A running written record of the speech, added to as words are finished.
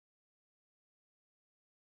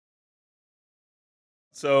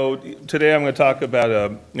So today I'm going to talk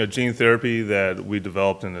about a gene therapy that we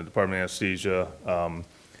developed in the Department of Anesthesia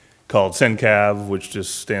called SynCav, which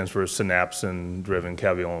just stands for synapsin-driven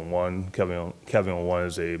caveolin-1. Caveolin-1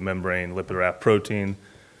 is a membrane lipid raft protein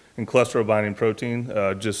and cholesterol-binding protein.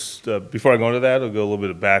 Before I go into that, I'll go a little bit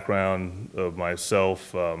of background of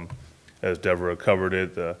myself, as Deborah covered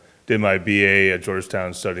it. Did my BA at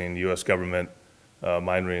Georgetown studying U.S. government,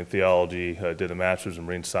 minoring in theology, did a master's in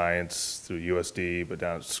marine science through USD, but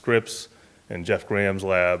down at Scripps in Jeff Graham's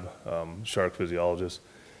lab, shark physiologist.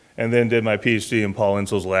 And then did my PhD in Paul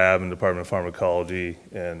Insel's lab in the Department of Pharmacology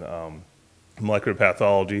and molecular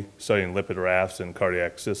pathology, studying lipid rafts and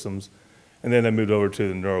cardiac systems. And then I moved over to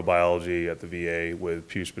the neurobiology at the VA with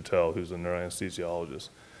Piyush Patel, who's a neuroanesthesiologist.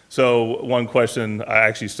 So one question I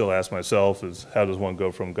actually still ask myself is, how does one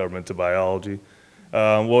go from government to biology?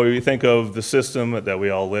 Well, you think of the system that we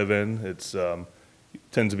all live in. It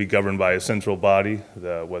tends to be governed by a central body,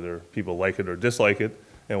 whether people like it or dislike it,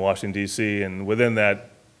 in Washington, D.C. And within that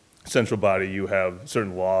central body, you have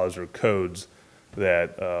certain laws or codes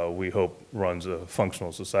that we hope runs a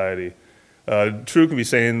functional society. True can be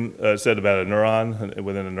said about a neuron.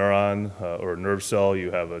 Within a neuron or a nerve cell,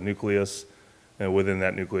 you have a nucleus, and within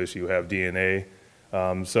that nucleus, you have DNA.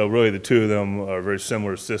 So really the two of them are a very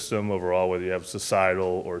similar system overall, whether you have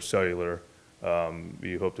societal or cellular.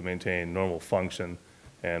 You hope to maintain normal function,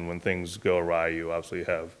 and when things go awry, you obviously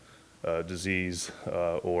have disease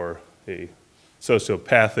or a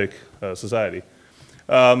sociopathic society.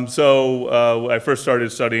 I first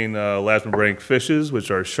started studying elasmobranch fishes, which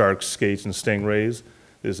are sharks, skates, and stingrays.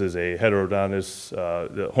 This is a heterodontous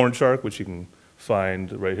the horn shark, which you can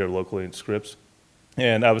find right here locally in Scripps.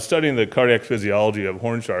 And I was studying the cardiac physiology of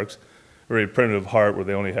horn sharks, a very primitive heart where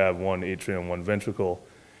they only have one atrium, one ventricle.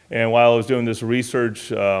 And while I was doing this research,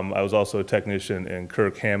 I was also a technician in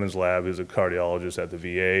Kirk Hammond's lab, who's a cardiologist at the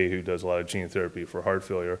VA who does a lot of gene therapy for heart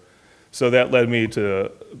failure. So that led me to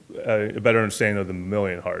a better understanding of the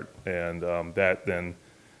mammalian heart. And that then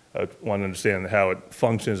I wanted to understand how it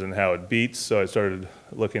functions and how it beats. So I started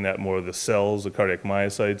looking at more of the cells, the cardiac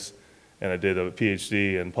myocytes. And I did a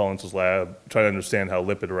PhD in Paul Insel's lab, trying to understand how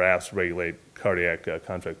lipid rafts regulate cardiac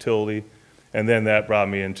contractility. And then that brought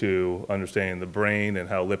me into understanding the brain and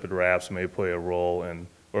how lipid rafts may play a role in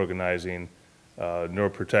organizing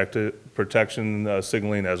neuroprotection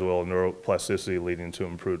signaling as well as neuroplasticity leading to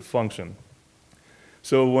improved function.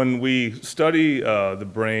 So when we study the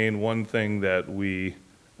brain, one thing that we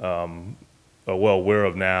are well aware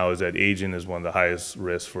of now is that aging is one of the highest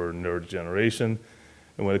risks for neurodegeneration.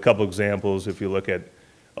 And with a couple examples, if you look at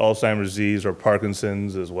Alzheimer's disease or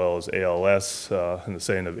Parkinson's as well as ALS, in the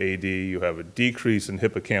setting of AD, you have a decrease in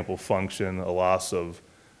hippocampal function, a loss of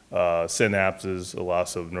synapses, a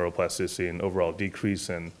loss of neuroplasticity, and overall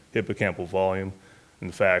decrease in hippocampal volume.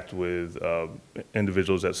 In fact, with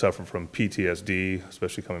individuals that suffer from PTSD,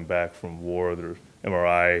 especially coming back from war, there's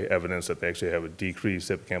MRI evidence that they actually have a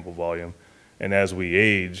decreased hippocampal volume. And as we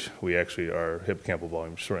age, our hippocampal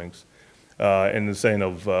volume shrinks. In the setting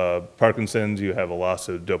of Parkinson's, you have a loss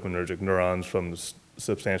of dopaminergic neurons from the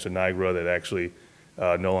substantia nigra that actually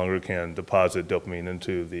no longer can deposit dopamine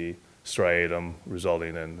into the striatum,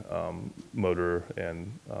 resulting in motor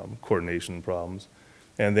and coordination problems.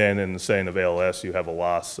 And then in the setting of ALS, you have a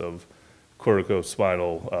loss of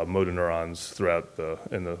corticospinal motor neurons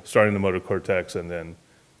starting the motor cortex and then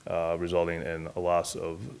resulting in a loss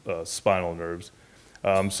of spinal nerves.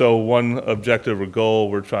 So one objective or goal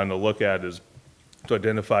we're trying to look at is to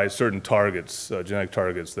identify certain targets, genetic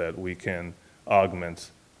targets that we can augment,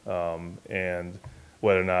 and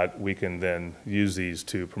whether or not we can then use these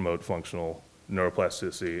to promote functional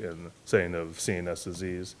neuroplasticity in the setting of CNS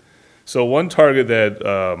disease. So one target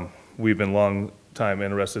that we've been long time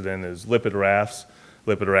interested in is lipid rafts.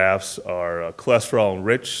 Lipid rafts are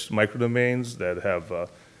cholesterol-rich microdomains that have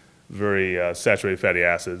very saturated fatty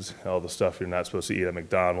acids, all the stuff you're not supposed to eat at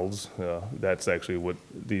McDonald's. That's actually what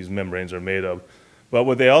these membranes are made of. But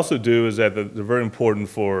what they also do is that they're very important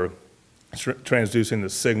for transducing the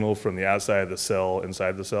signal from the outside of the cell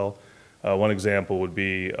inside the cell. One example would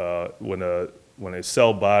be when a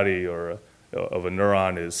cell body of a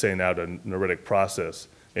neuron is sending out a neuritic process,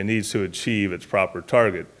 it needs to achieve its proper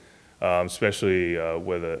target. Especially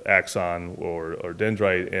with an axon or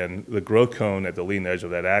dendrite, and the growth cone at the leading edge of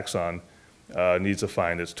that axon needs to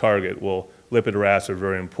find its target. Well, lipid rafts are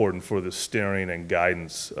very important for the steering and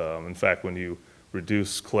guidance. In fact, when you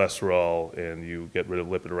reduce cholesterol and you get rid of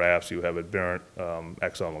lipid rafts, you have aberrant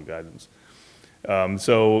axonal guidance.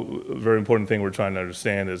 So a very important thing we're trying to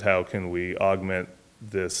understand is how can we augment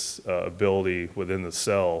this ability within the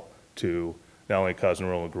cell to not only cause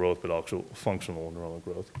neuronal growth, but also functional neuronal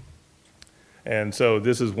growth. And so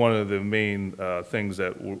this is one of the main things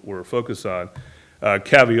that we're focused on.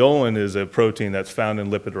 Caveolin is a protein that's found in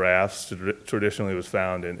lipid rafts. Traditionally, it was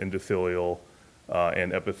found in endothelial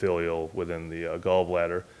and epithelial within the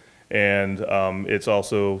gallbladder. And it's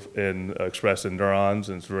also expressed in neurons,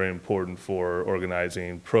 and it's very important for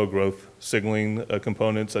organizing pro-growth signaling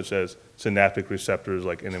components, such as synaptic receptors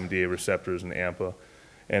like NMDA receptors and AMPA,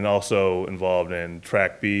 and also involved in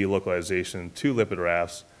TrkB localization to lipid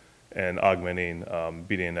rafts and augmenting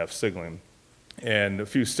BDNF signaling. And a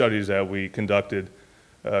few studies that we conducted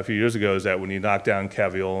a few years ago is that when you knock down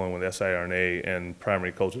caveolin with siRNA in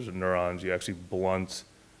primary cultures of neurons, you actually blunt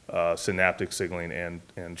synaptic signaling and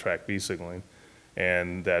TrkB signaling,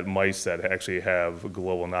 and that mice that actually have a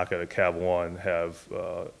global knockout of Cav1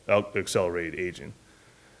 have accelerated aging.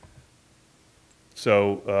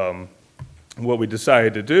 So what we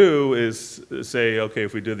decided to do is say, okay,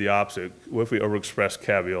 if we did the opposite, what if we overexpress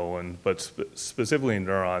caveolin, but specifically in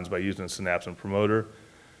neurons by using a synapsin promoter?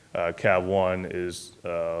 Cav1 is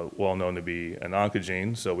well known to be an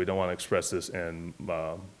oncogene, so we don't want to express this in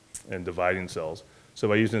dividing cells. So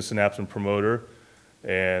by using a synapsin promoter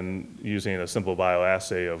and using a simple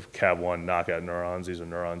bioassay of Cav1 knockout neurons, these are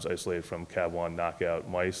neurons isolated from Cav1 knockout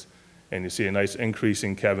mice, and you see a nice increase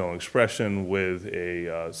in caveolin expression with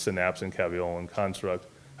a synapsin caveolin construct.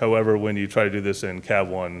 However, when you try to do this in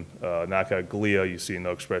Cav1 knockout glia, you see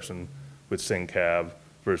no expression with SynCav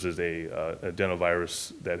versus a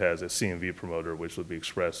adenovirus that has a CMV promoter, which would be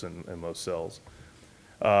expressed in most cells.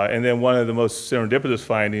 And then one of the most serendipitous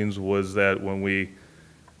findings was that when we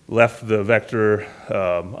left the vector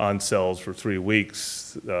on cells for 3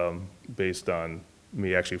 weeks, based on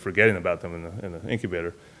me actually forgetting about them in the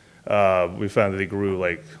incubator, we found that they grew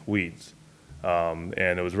like weeds. And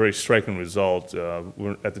it was a very striking result.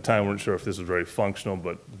 At the time, we weren't sure if this was very functional,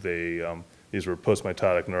 but these were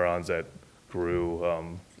postmitotic neurons that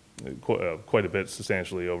grew quite a bit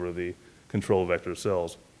substantially over the control vector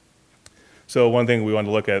cells. So one thing we want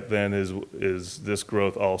to look at then is this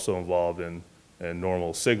growth also involved in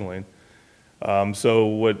normal signaling.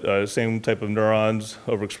 So same type of neurons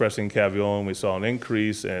overexpressing caveolin, we saw an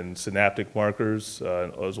increase in synaptic markers,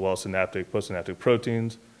 as well as postsynaptic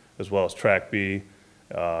proteins, as well as TrkB,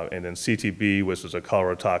 and then CTB, which is a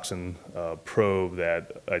cholera-toxin probe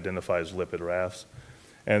that identifies lipid rafts.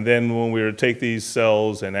 And then when we were to take these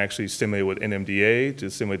cells and actually stimulate with NMDA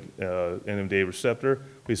to stimulate NMDA receptor,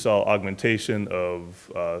 we saw augmentation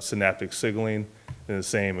of synaptic signaling, and the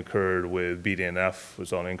same occurred with BDNF, which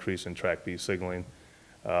saw an increase in TrkB signaling,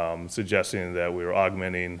 suggesting that we were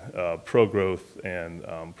augmenting pro-growth and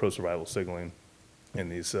pro-survival signaling in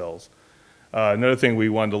these cells. Another thing we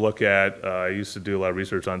wanted to look at, I used to do a lot of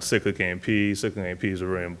research on cyclic AMP. Cyclic AMP is a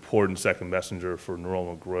very important second messenger for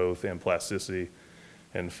neuronal growth and plasticity.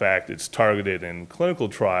 In fact, it's targeted in clinical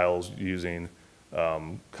trials using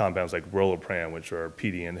compounds like roloprane, which are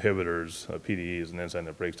PD inhibitors. PDE is an enzyme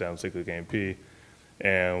that breaks down cyclic AMP.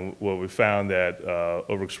 And what we found that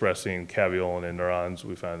overexpressing caveolin in neurons,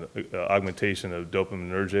 we found augmentation of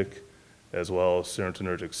dopaminergic as well as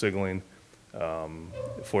serotonergic signaling.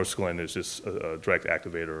 Forskolin is just a direct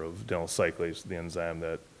activator of dental cyclase, the enzyme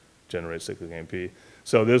that generates cyclic AMP.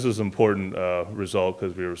 So this is an important result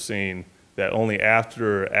because we were seeing that only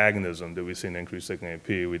after agonism did we see an increased cyclic AMP.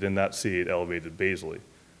 We did not see it elevated basally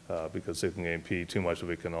because cyclic AMP, too much of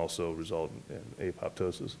it can also result in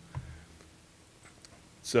apoptosis.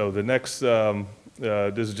 So the next,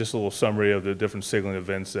 this is just a little summary of the different signaling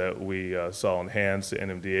events that we saw enhance the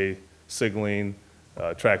NMDA signaling,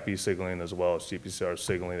 TrkB signaling, as well as GPCR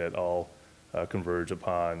signaling that all converge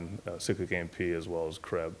upon cyclic AMP as well as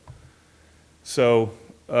CREB. So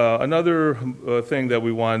another thing that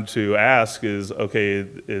we wanted to ask is, okay,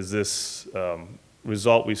 is this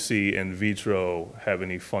result we see in vitro have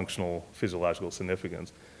any functional physiological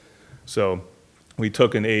significance? So we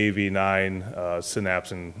took an AAV9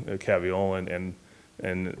 synapsin caveolin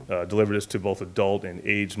and delivered this to both adult and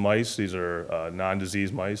aged mice. These are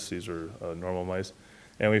non-diseased mice. These are normal mice.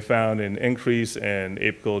 And we found an increase in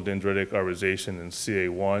apical dendritic arborization in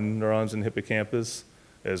CA1 neurons in hippocampus,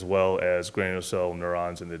 as well as granular cell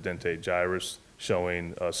neurons in the dentate gyrus,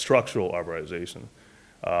 showing structural arborization.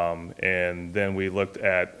 And then we looked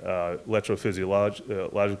at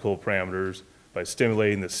electrophysiological parameters by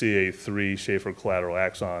stimulating the CA3 Schaefer collateral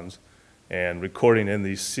axons and recording in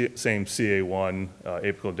these same CA1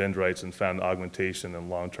 apical dendrites, and found augmentation and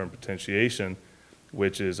long-term potentiation,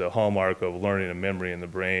 which is a hallmark of learning and memory in the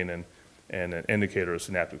brain and an indicator of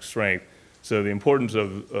synaptic strength. So the importance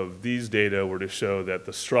of these data were to show that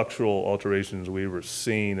the structural alterations we were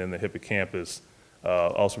seeing in the hippocampus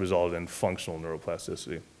also resulted in functional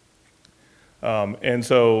neuroplasticity. And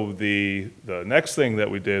so the next thing that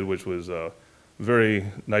we did, which was very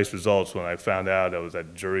nice results when I found out, I was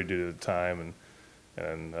at jury duty at the time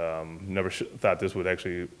and never thought this would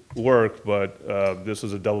actually work, but this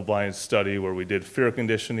was a double-blind study where we did fear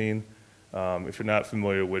conditioning. If you're not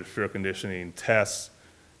familiar with fear conditioning tests,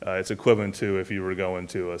 it's equivalent to if you were going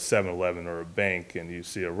to a 7-Eleven or a bank and you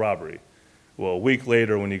see a robbery. Well, a week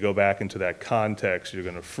later, when you go back into that context, you're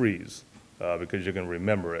going to freeze because you're going to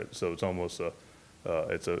remember it. So it's almost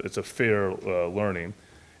it's a fair learning.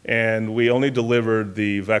 And we only delivered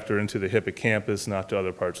the vector into the hippocampus, not to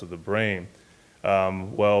other parts of the brain.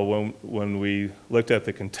 Well, when we looked at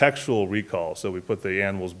the contextual recall, so we put the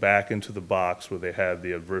animals back into the box where they had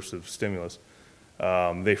the aversive stimulus,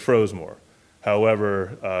 they froze more.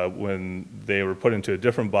 However, when they were put into a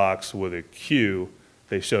different box with a cue,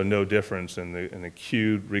 they showed no difference, and the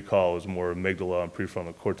cued recall is more amygdala and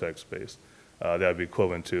prefrontal cortex based. That would be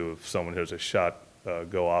equivalent to if someone hears a shot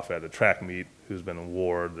go off at a track meet who's been in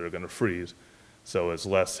war, they're going to freeze. So it's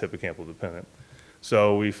less hippocampal dependent.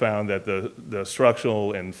 So we found that the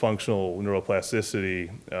structural and functional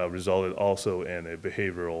neuroplasticity resulted also in a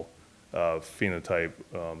behavioral phenotype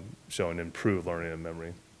showing improved learning and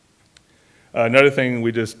memory. Another thing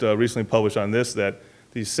we just recently published on this, that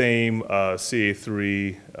these same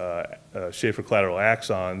CA3 Schaefer collateral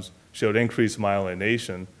axons showed increased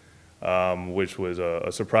myelination, which was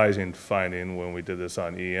a surprising finding when we did this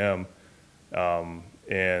on EM.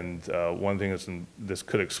 And one thing this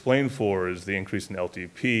could explain for is the increase in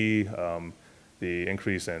LTP, the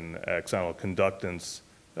increase in axonal conductance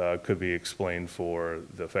could be explained for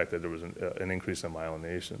the fact that there was an increase in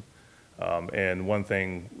myelination. And one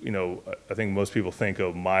thing, I think most people think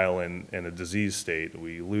of myelin in a disease state.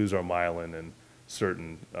 We lose our myelin in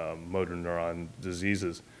certain motor neuron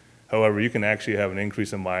diseases. However, you can actually have an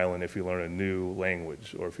increase in myelin if you learn a new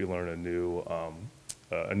language or if you learn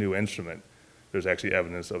a new instrument. There's actually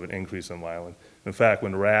evidence of an increase in myelin. In fact,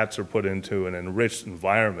 when rats are put into an enriched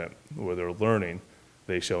environment where they're learning,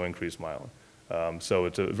 they show increased myelin. So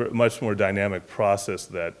it's a much more dynamic process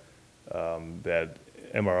that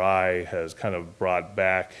MRI has kind of brought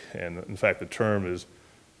back, and in fact the term is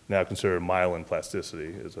now considered myelin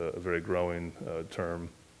plasticity. It's a very growing term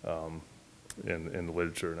in the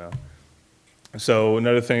literature now. So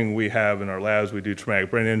another thing we have in our labs, we do traumatic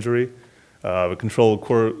brain injury, a controlled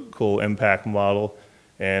cortical impact model,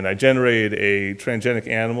 and I generated a transgenic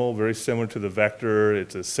animal very similar to the vector.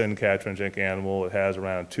 It's a SynCav transgenic animal. It has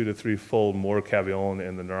around 2 to 3-fold more caveolin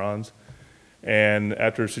in the neurons. And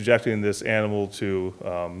after subjecting this animal to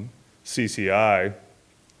CCI,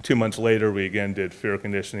 2 months later, we again did fear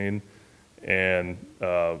conditioning, and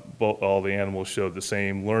all the animals showed the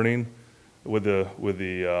same learning with the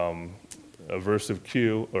aversive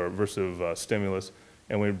cue or aversive stimulus.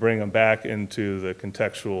 And we bring them back into the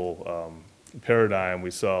contextual paradigm.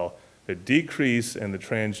 We saw a decrease in the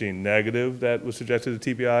transgene negative that was subjected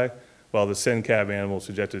to TBI, while the SynCav animal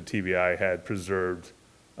subjected to TBI had preserved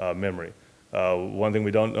memory. One thing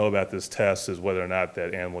we don't know about this test is whether or not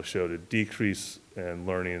that animal showed a decrease in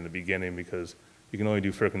learning in the beginning, because you can only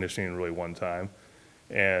do fear conditioning really one time.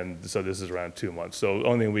 And so this is around 2 months. So the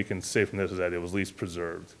only thing we can say from this is that it was at least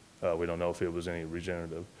preserved. We don't know if it was any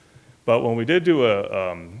regenerative. But when we did do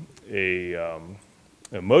a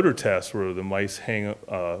motor test where the mice hang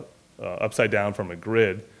upside down from a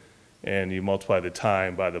grid and you multiply the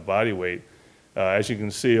time by the body weight, as you can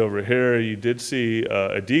see over here, you did see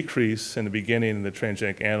a decrease in the beginning in the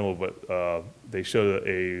transgenic animal, but they showed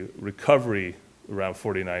a recovery around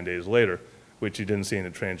 49 days later, which you didn't see in the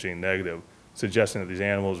transgene negative, suggesting that these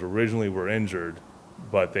animals originally were injured,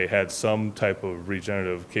 but they had some type of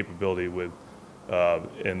regenerative capability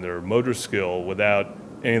in their motor skill without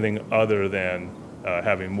anything other than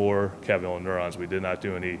having more caveolin neurons. We did not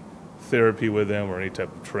do any therapy with them or any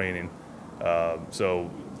type of training.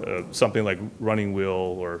 Something like running wheel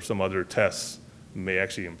or some other tests may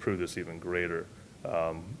actually improve this even greater.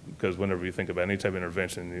 Because whenever you think about any type of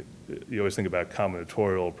intervention, you always think about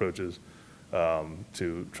combinatorial approaches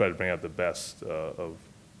to try to bring out the best of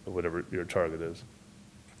whatever your target is.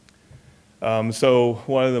 So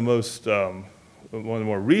one of the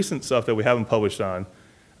more recent stuff that we haven't published on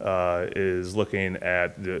is looking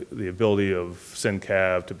at the ability of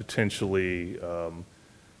SynCav to potentially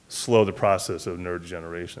slow the process of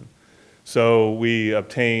neurodegeneration. So we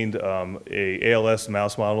obtained a ALS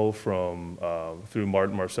mouse model through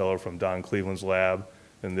Martin Marcello from Don Cleveland's lab,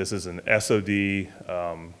 and this is an SOD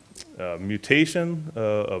mutation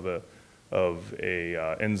of of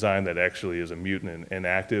a enzyme that actually is a mutant and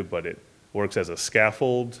inactive, but it works as a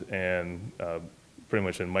scaffold and pretty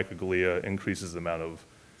much in microglia increases the amount of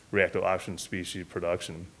reactive oxygen species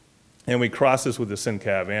production. And we crossed this with the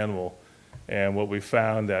syncav animal, and what we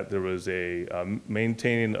found that there was a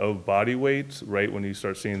maintaining of body weight right when you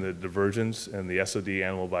start seeing the divergence in the SOD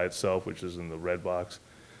animal by itself, which is in the red box.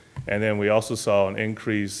 And then we also saw an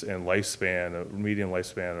increase in lifespan, a median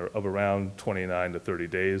lifespan of around 29 to 30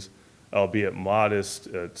 days, albeit modest.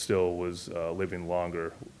 It still was living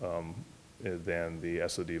longer than the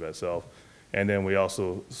SOD by itself. And then we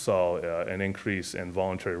also saw an increase in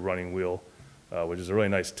voluntary running wheel, which is a really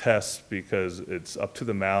nice test because it's up to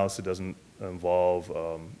the mouse. It doesn't involve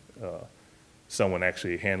someone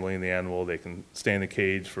actually handling the animal. They can stay in the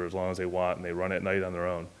cage for as long as they want, and they run at night on their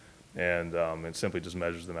own. And it simply just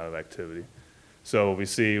measures the amount of activity. So what we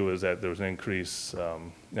see was that there was an increase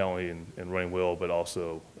not only in running wheel, but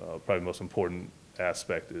also probably the most important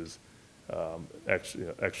aspect is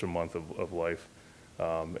extra month of life.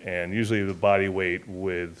 And usually the body weight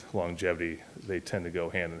with longevity, they tend to go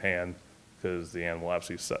hand in hand because the animal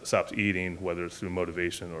obviously stops eating, whether it's through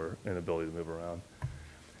motivation or inability to move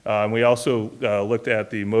around. We also looked at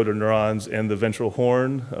the motor neurons and the ventral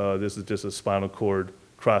horn. This is just a spinal cord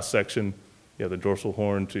cross-section. You have the dorsal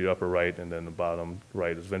horn to your upper right, and then the bottom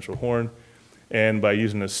right is ventral horn. And by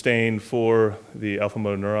using a stain for the alpha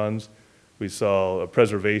motor neurons, we saw a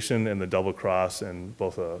preservation in the double cross in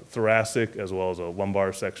both a thoracic as well as a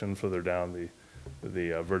lumbar section further down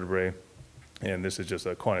the vertebrae. And this is just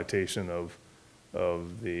a quantitation of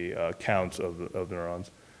the counts of the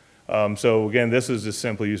neurons. So again, this is just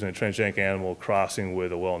simply using a transgenic animal crossing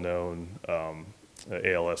with a well-known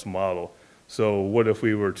ALS model. So what if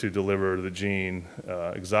we were to deliver the gene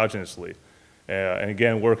exogenously? And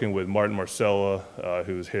again, working with Martin Marcella,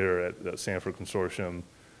 who's here at the Sanford Consortium,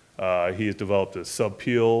 he has developed a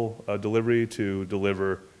subpeel delivery to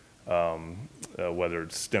deliver whether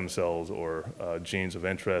it's stem cells or genes of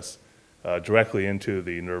interest directly into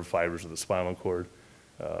the nerve fibers of the spinal cord.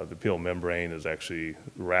 The peel membrane is actually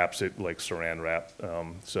wraps it like saran wrap.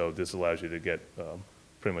 So this allows you to get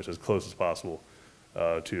pretty much as close as possible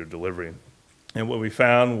to your delivery. And what we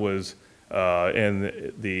found was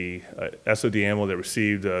in the SOD animal that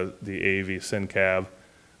received the AAV syncav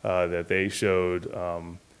that they showed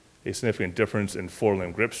a significant difference in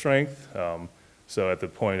forelimb grip strength. So at the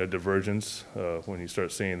point of divergence, when you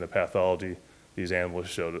start seeing the pathology, these animals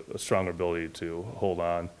showed a stronger ability to hold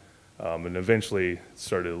on, and eventually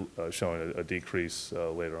started showing a decrease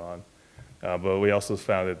later on. But we also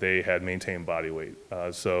found that they had maintained body weight.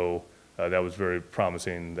 So that was very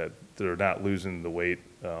promising that they're not losing the weight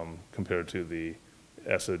compared to the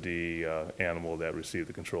SOD animal that received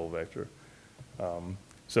the control vector.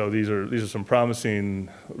 So these are some promising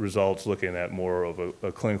results looking at more of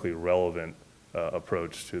a clinically relevant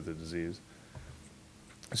approach to the disease.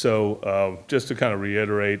 So just to kind of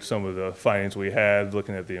reiterate some of the findings we had,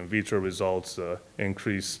 looking at the in vitro results,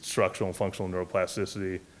 increased structural and functional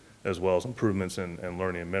neuroplasticity, as well as improvements in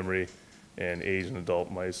learning and memory in age and adult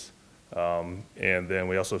mice. And then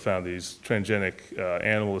we also found these transgenic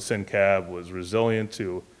animal, the syncav, was resilient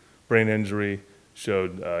to brain injury,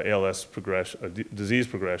 showed ALS progression, disease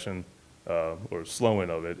progression, or slowing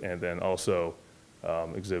of it, and then also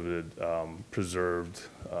exhibited preserved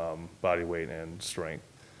body weight and strength.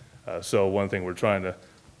 So one thing we're trying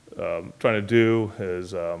to do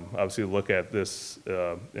is obviously look at this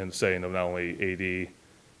in the setting of not only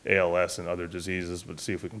AD, ALS, and other diseases, but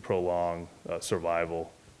see if we can prolong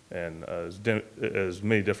survival and as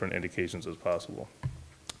many different indications as possible.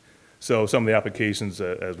 So some of the applications,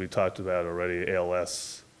 as we talked about already,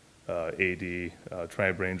 ALS, AD,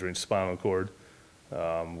 traumatic brain injury, and spinal cord,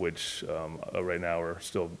 which right now are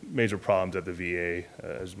still major problems at the VA,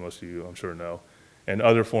 as most of you I'm sure know, and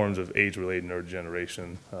other forms of age-related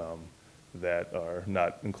neurodegeneration that are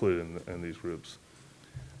not included in these groups.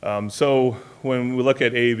 So when we look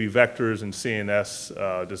at AAV vectors and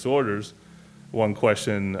CNS disorders, one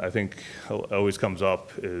question I think always comes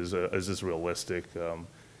up is this realistic?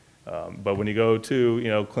 But when you go to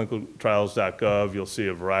clinicaltrials.gov, you'll see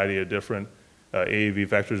a variety of different AAV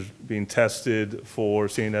vectors being tested for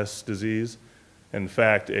CNS disease. In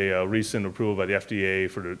fact, a recent approval by the FDA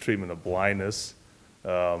for the treatment of blindness,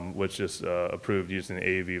 which is approved using an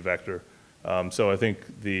AAV vector. So I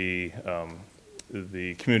think the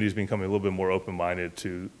community is becoming a little bit more open-minded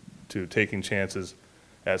to taking chances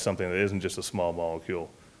at something that isn't just a small molecule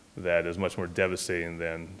that is much more devastating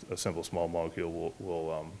than a simple small molecule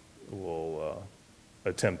will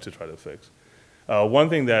attempt to try to fix. One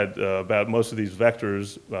thing that about most of these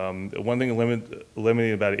vectors, one thing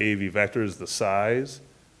limiting about AAV vector is the size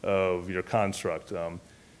of your construct.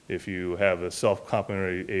 If you have a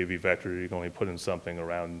self-complementary AAV vector, you can only put in something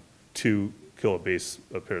around 2 kilobase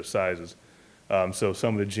pair sizes. So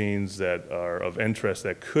some of the genes that are of interest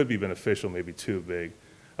that could be beneficial may be too big.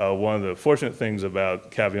 One of the fortunate things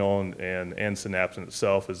about caveolin and synapsin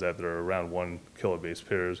itself is that they're around 1 kilobase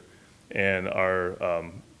pairs, and our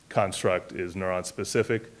construct is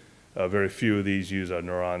neuron-specific. Very few of these use a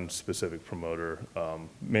neuron-specific promoter,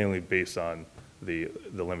 mainly based on the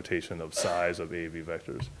limitation of size of AAV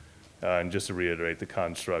vectors. And just to reiterate the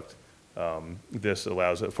construct, this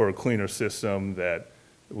allows for a cleaner system that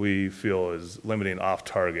we feel is limiting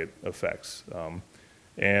off-target effects.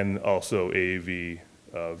 And also AAV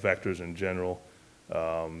vectors in general,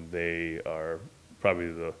 they are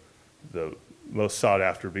probably the most sought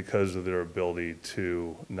after because of their ability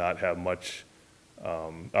to not have much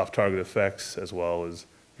off-target effects, as well as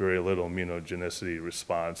very little immunogenicity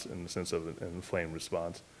response in the sense of an inflamed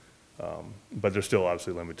response. But there's still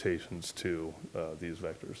obviously limitations to these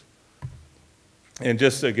vectors. And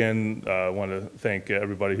just again, I want to thank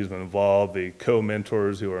everybody who's been involved, the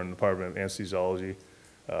co-mentors who are in the Department of Anesthesiology,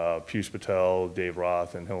 Piyush Patel, Dave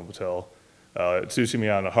Roth, and Hilma Patel. Tsushima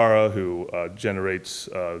Yanahara, who generates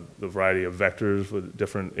the variety of vectors with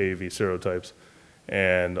different AAV serotypes,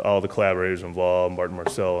 and all the collaborators involved, Martin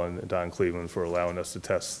Marcel and Don Cleveland, for allowing us to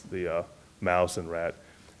test the mouse and rat.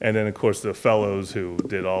 And then, of course, the fellows who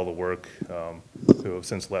did all the work, who have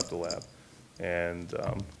since left the lab. And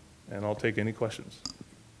I'll take any questions.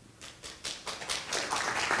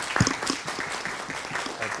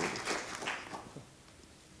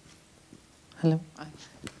 Hello.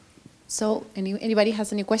 So, anybody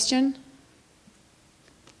has any question?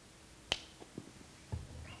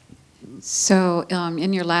 So,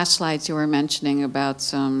 in your last slides, you were mentioning about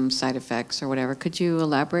some side effects or whatever. Could you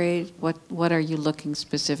elaborate? What are you looking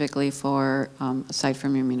specifically for, aside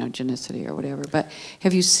from immunogenicity or whatever? But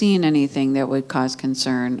have you seen anything that would cause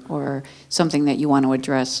concern or something that you want to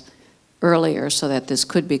address earlier so that this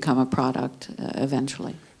could become a product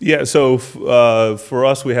eventually? Yeah, so for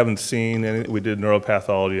us, we haven't seen any. We did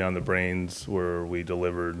neuropathology on the brains where we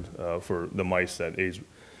delivered for the mice that age,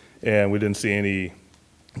 and we didn't see any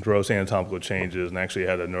gross anatomical changes, and actually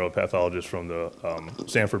had a neuropathologist from the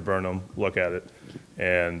Sanford Burnham look at it,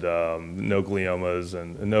 and no gliomas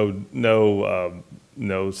and no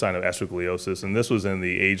sign of astrogliosis. And this was in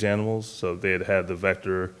the age animals, so they had the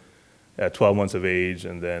vector at 12 months of age,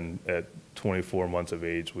 and then at 24 months of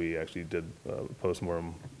age, we actually did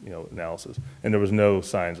postmortem, analysis, and there was no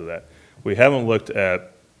signs of that. We haven't looked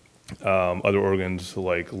at other organs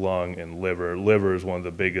like lung and liver. Liver is one of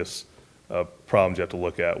the biggest problems you have to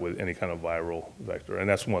look at with any kind of viral vector, and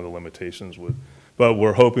that's one of the limitations with. But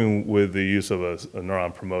we're hoping with the use of a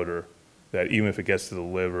neuron promoter that even if it gets to the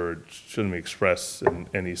liver, it shouldn't be expressed in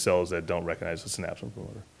any cells that don't recognize the synapsin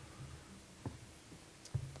promoter.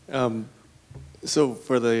 So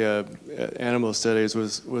for the animal studies,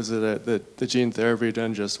 was it the gene therapy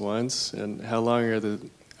done just once, and how long are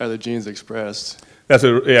the genes expressed? That's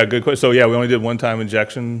a good question. So yeah, we only did one-time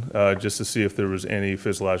injection just to see if there was any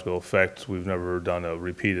physiological effect. We've never done a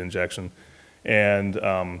repeat injection, and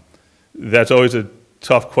that's always a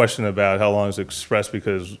tough question about how long it's expressed,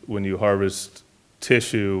 because when you harvest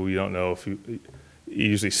tissue, you don't know if you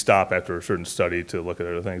usually stop after a certain study to look at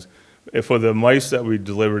other things. For the mice that we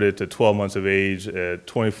delivered it to 12 months of age, at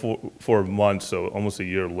 24 months, so almost a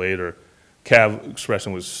year later, CAV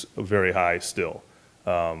expression was very high still.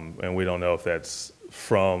 And we don't know if that's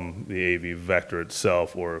from the AAV vector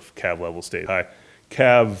itself or if CAV levels stayed high.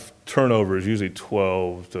 CAV turnover is usually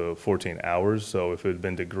 12 to 14 hours, so if it had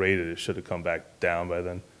been degraded, it should have come back down by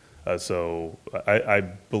then. So I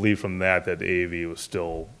believe from that the AAV was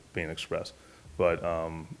still being expressed.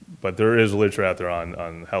 But there is literature out there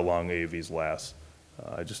on how long AAVs last.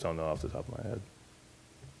 I just don't know off the top of my head.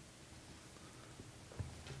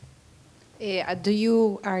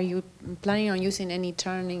 Are you planning on using any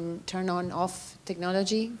turn on off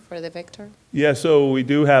technology for the vector? Yeah, so we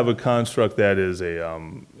do have a construct that is a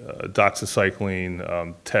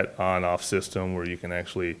doxycycline TET on off system where you can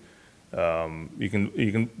actually you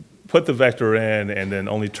can put the vector in and then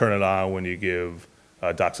only turn it on when you give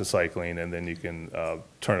doxycycline, and then you can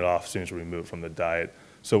turn it off as soon as you remove it from the diet.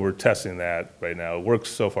 So we're testing that right now. It works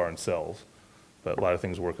so far in cells, but a lot of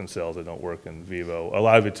things work in cells that don't work in vivo. A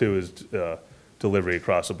lot of it too is delivery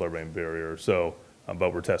across the blood-brain barrier. So,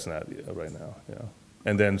 but we're testing that right now. Yeah.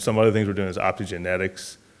 And then some other things we're doing is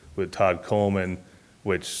optogenetics with Todd Coleman,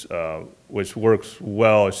 which works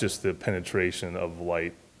well. It's just the penetration of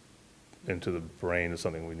light into the brain is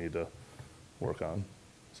something we need to work on.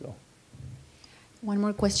 So. One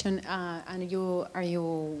more question. Are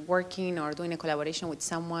you working or doing a collaboration with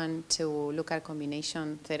someone to look at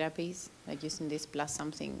combination therapies, like using this plus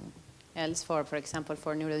something else for example,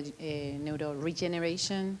 for neuro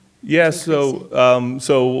regeneration? Yeah, so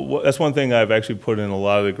that's one thing I've actually put in a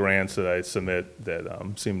lot of the grants that I submit that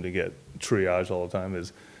seem to get triaged all the time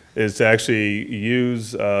is to actually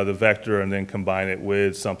use the vector and then combine it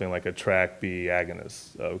with something like a TrkB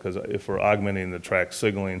agonist. Because if we're augmenting the TrkB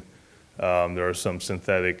signaling, there are some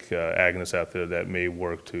synthetic agonists out there that may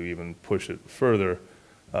work to even push it further.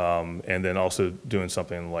 And then also doing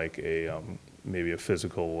something like maybe a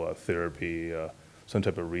physical therapy, some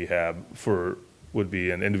type of rehab would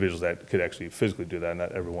be in individuals that could actually physically do that.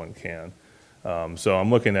 Not everyone can. So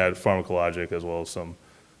I'm looking at pharmacologic as well as some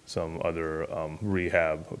other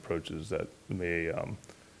rehab approaches that may,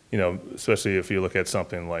 especially if you look at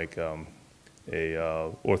something like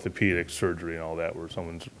orthopedic surgery and all that, where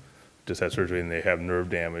someone's just had surgery and they have nerve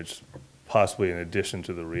damage, possibly in addition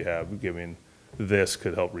to the rehab, giving this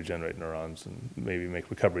could help regenerate neurons and maybe make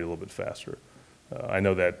recovery a little bit faster. I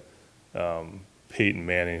know that Peyton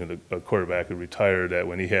Manning, a quarterback who retired, that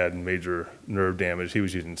when he had major nerve damage, he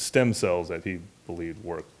was using stem cells that he believed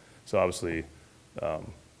worked. So obviously,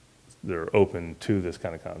 they're open to this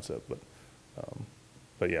kind of concept.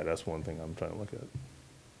 But yeah, that's one thing I'm trying to look at.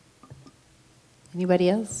 Anybody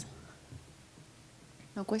else?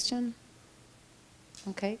 No question?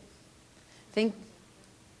 Okay.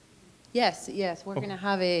 Yes, we're going to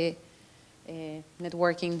have a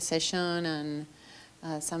networking session and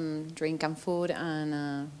some drink and food,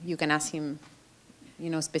 and you can ask him,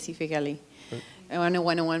 specifically on a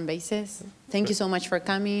one-on-one basis. Thank you so much for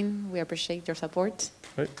coming. We appreciate your support.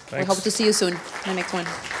 Great, thanks. We hope to see you soon, the next one.